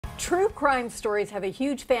True crime stories have a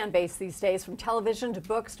huge fan base these days, from television to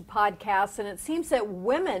books to podcasts, and it seems that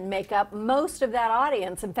women make up most of that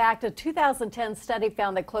audience. In fact, a 2010 study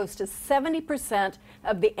found that close to 70%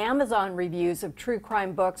 of the Amazon reviews of true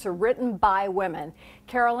crime books are written by women.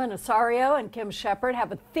 Carolyn Osorio and Kim Shepard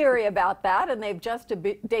have a theory about that, and they've just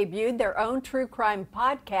debuted their own true crime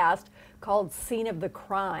podcast called Scene of the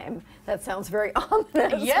Crime. That sounds very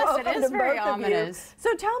ominous. Yes, it is very ominous.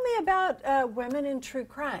 So tell me about women in true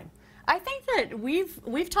crime. I think that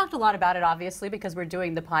we've talked a lot about it, obviously, because we're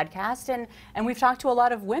doing the podcast, and we've talked to a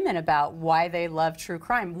lot of women about why they love true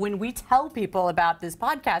crime. When we tell people about this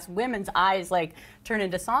podcast, women's eyes like turn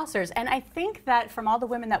into saucers. And I think that from all the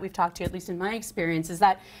women that we've talked to, at least in my experience, is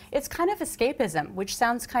that it's kind of escapism, which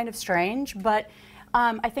sounds kind of strange, but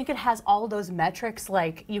I think it has all those metrics,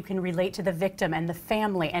 like you can relate to the victim and the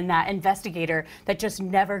family and that investigator that just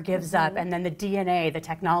never gives up, and then the DNA, the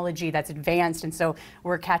technology that's advanced, and so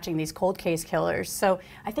we're catching these cold case killers. So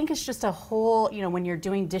I think it's just a whole, when you're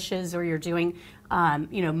doing dishes or you're doing,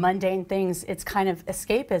 mundane things, it's kind of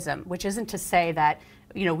escapism, which isn't to say that,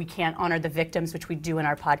 we can't honor the victims, which we do in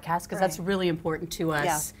our podcast, because that's really important to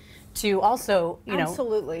us. To also,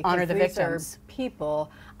 Absolutely, honor the these victims. Are people.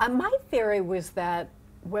 My theory was that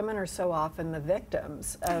women are so often the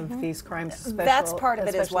victims of these crimes. That's part of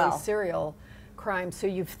it as well. Serial crime. So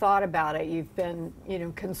you've thought about it, you've been,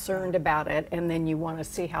 concerned about it, and then you want to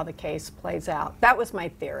see how the case plays out. That was my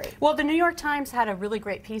theory. Well, the New York Times had a really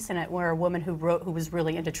great piece in it where a woman who was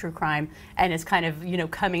really into true crime and is kind of,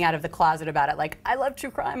 coming out of the closet about it, like, I love true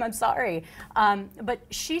crime, I'm sorry. But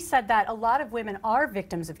she said that a lot of women are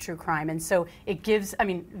victims of true crime, and so it gives,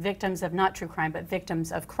 victims of not true crime, but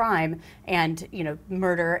victims of crime and,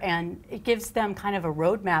 murder, and it gives them kind of a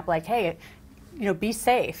roadmap, like, hey, be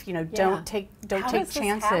safe. Don't take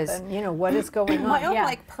chances. What is going on? My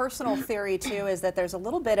own personal theory too is that there's a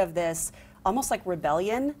little bit of this almost like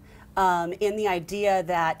rebellion in the idea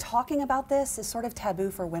that talking about this is sort of taboo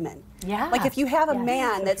for women. Yeah. Like if you have a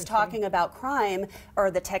man that's talking about crime or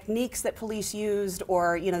the techniques that police used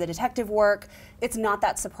or the detective work, it's not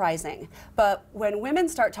that surprising. But when women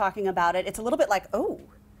start talking about it, it's a little bit like, oh,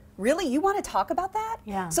 really? You want to talk about that?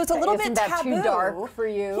 Yeah. So it's a little Isn't bit that taboo. too dark for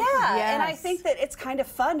you? Yeah. Yes. And I think that it's kind of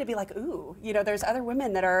fun to be like, ooh, there's other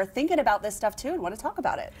women that are thinking about this stuff too and want to talk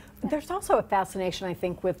about it. There's also a fascination, I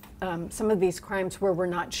think, with some of these crimes where we're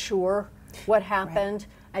not sure what happened.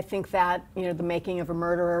 Right. I think that, the making of a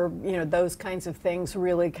murderer, those kinds of things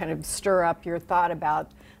really kind of stir up your thought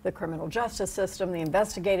about the criminal justice system, the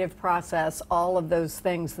investigative process, all of those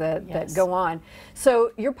things that go on.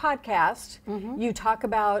 So your podcast, you talk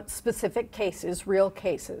about specific cases, real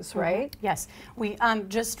cases, right? Yes. We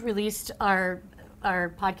just released our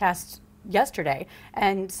podcast yesterday,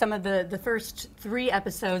 and some of the first 3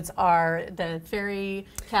 episodes are the Fairy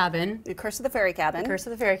Cabin, The Curse of the Fairy Cabin,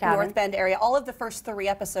 North Bend area. All of the first 3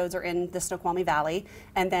 episodes are in the Snoqualmie Valley,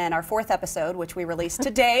 and then our 4th episode, which we released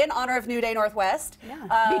today in honor of New Day Northwest.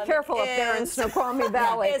 Be careful up there in Snoqualmie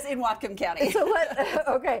Valley. Is in Whatcom County. So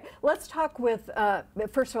let's talk with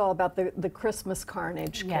first of all about the Christmas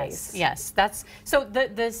Carnage case. Yes, that's so.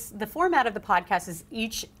 The format of the podcast is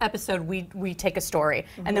each episode we take a story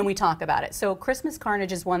and then we talk about it. So Christmas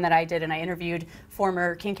Carnage is one that I did, and I interviewed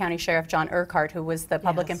former King County Sheriff John Urquhart, who was the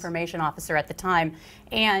public information officer at the time,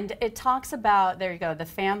 and it talks about, there you go, the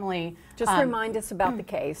family. Just remind us about the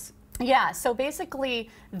case. Yeah, so basically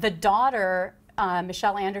the daughter,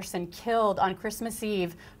 Michelle Anderson, killed on Christmas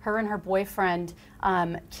Eve, her and her boyfriend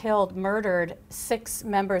murdered 6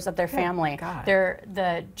 members of their family. They're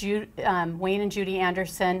Wayne and Judy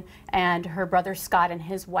Anderson, and her brother Scott and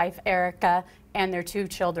his wife Erica, and their 2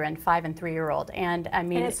 children, 5 and 3-year-old. And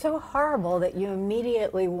and it's so horrible that you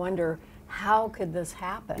immediately wonder, how could this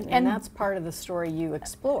happen? And that's part of the story you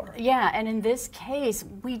explore. Yeah, and in this case,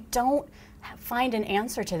 we don't find an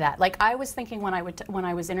answer to that. Like, I was thinking when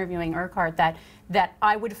I was interviewing Urquhart that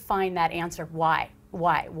I would find that answer. Why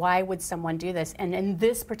would someone do this? And in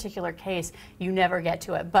this particular case, you never get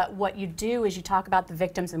to it. But what you do is you talk about the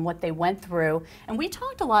victims and what they went through. And we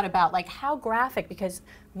talked a lot about like how graphic, because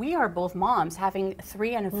we are both moms having a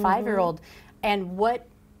 3- and a 5-year-old, and what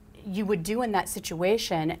you would do in that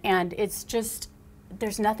situation. And it's just,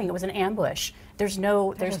 there's nothing. It was an ambush. There's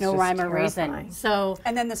no rhyme or reason. So,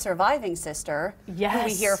 and then the surviving sister, who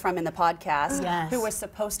we hear from in the podcast, who was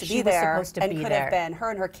supposed to be there and could have been, her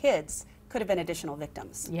and her kids could have been additional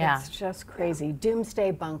victims. Yeah. It's just crazy.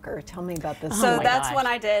 Doomsday Bunker. Tell me about this. So that's when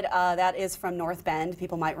I did, that is from North Bend.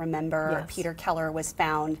 People might remember Peter Keller was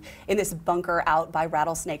found in this bunker out by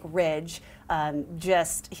Rattlesnake Ridge.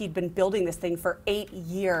 He'd been building this thing for 8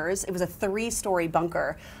 years. It was a 3-story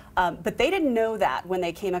bunker. But they didn't know that when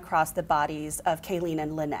they came across the bodies of Kayleen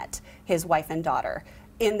and Lynette, his wife and daughter.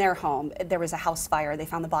 In their home, there was a house fire. They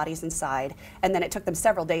found the bodies inside, and then it took them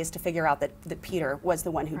several days to figure out that Peter was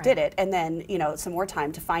the one who did it, and then some more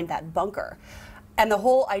time to find that bunker. And the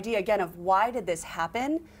whole idea again of why did this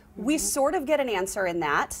happen? We sort of get an answer in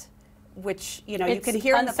that, which you can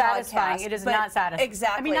hear in the podcast. It is not satisfying.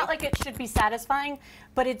 Exactly. I mean, not like it should be satisfying,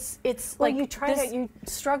 but it's well, like you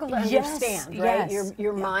struggle to understand, right?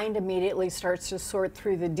 Your mind immediately starts to sort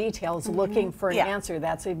through the details, looking for an answer.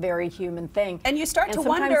 That's a very human thing. And you start to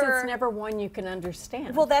sometimes wonder. It's never one you can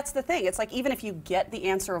understand. Well, that's the thing. It's like even if you get the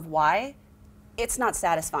answer of why, it's not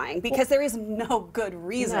satisfying because there is no good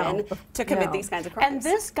reason to commit these kinds of crimes. And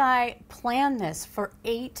this guy planned this for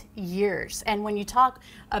 8 years. And when you talk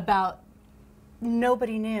about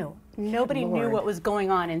nobody knew. Nobody knew what was going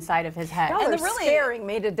on inside of his head. Y'all are scaring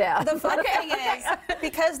me to death. The fun thing is,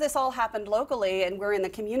 because this all happened locally and we're in the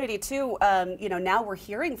community too, now we're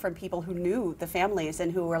hearing from people who knew the families and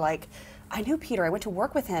who were like, I knew Peter, I went to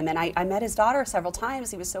work with him, and I met his daughter several times.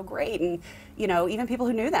 He was so great. And, even people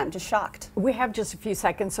who knew them, just shocked. We have just a few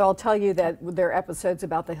seconds, so I'll tell you that there are episodes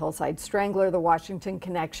about the Hillside Strangler, the Washington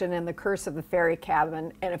Connection, and the Curse of the Fairy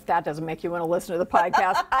Cabin. And if that doesn't make you want to listen to the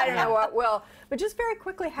podcast, I don't know what will. But just very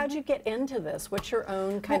quickly, how'd you get into this? What's your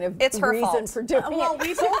own kind of reason for doing it? Well,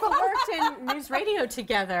 we both worked in news radio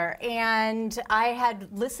together, and I had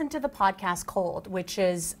listened to the podcast Cold, which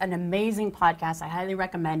is an amazing podcast. I highly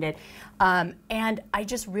recommend it. And I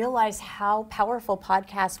just realized how powerful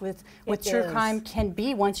podcasts with true crime can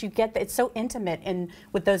be once you get it's so intimate and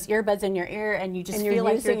with those earbuds in your ear, and you just feel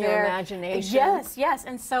like you're there. Your imagination. Yes.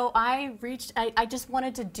 And so I just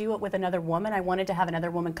wanted to do it with another woman. I wanted to have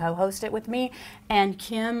another woman co-host it with me. And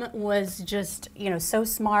Kim was just, so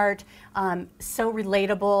smart, so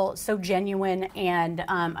relatable, so genuine. And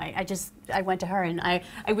I went to her, and I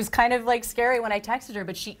was kind of like scary when I texted her,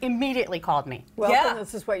 but she immediately called me. Well,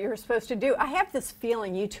 this is what you were supposed to do. I have this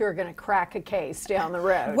feeling you two are going to crack a case down the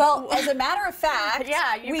road. Well, as a matter of fact,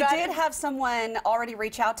 we did it. have someone already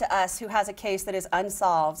reach out to us who has a case that is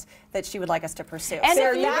unsolved that she would like us to pursue. And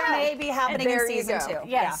so that may be happening in season 2.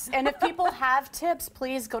 Yes, and if people have tips,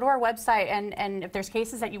 please go to our website, and if there's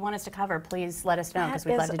cases that you want us to cover, please let us know, because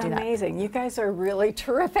we'd love to do that. That is amazing. You guys are really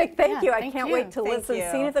terrific. Thank you. I can't wait to listen.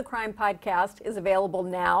 Scene of the Crime podcast is available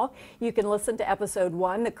now. You can listen to episode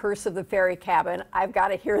 1, The Curse of the Fairy Cabin. I've got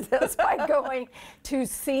to hear this by going to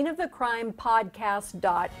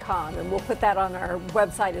sceneofthecrimepodcast.com, and we'll put that on our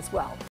website as well.